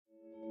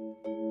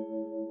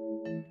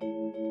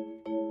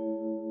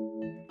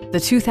the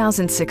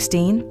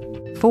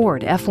 2016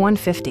 Ford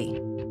F-150.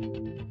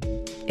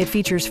 It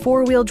features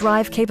four-wheel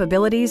drive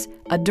capabilities,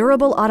 a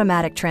durable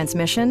automatic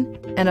transmission,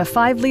 and a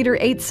 5-liter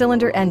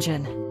 8-cylinder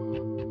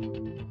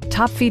engine.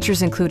 Top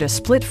features include a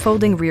split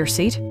folding rear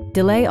seat,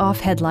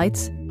 delay-off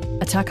headlights,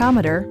 a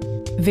tachometer,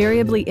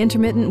 variably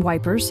intermittent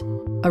wipers,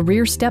 a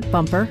rear step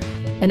bumper,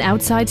 an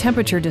outside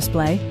temperature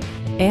display,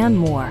 and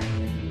more.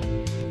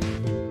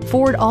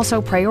 Ford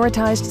also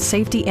prioritized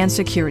safety and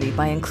security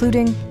by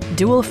including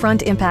dual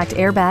front impact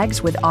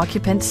airbags with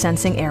occupant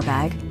sensing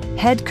airbag,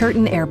 head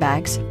curtain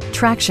airbags,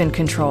 traction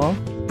control,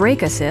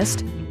 brake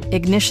assist,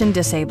 ignition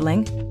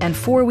disabling, and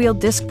four-wheel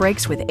disc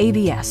brakes with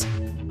ABS.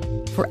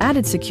 For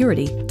added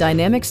security,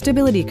 dynamic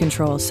stability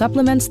control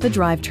supplements the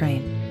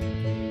drivetrain.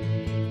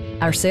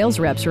 Our sales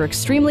reps are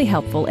extremely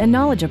helpful and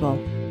knowledgeable.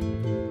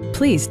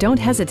 Please don't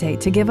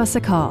hesitate to give us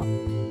a call.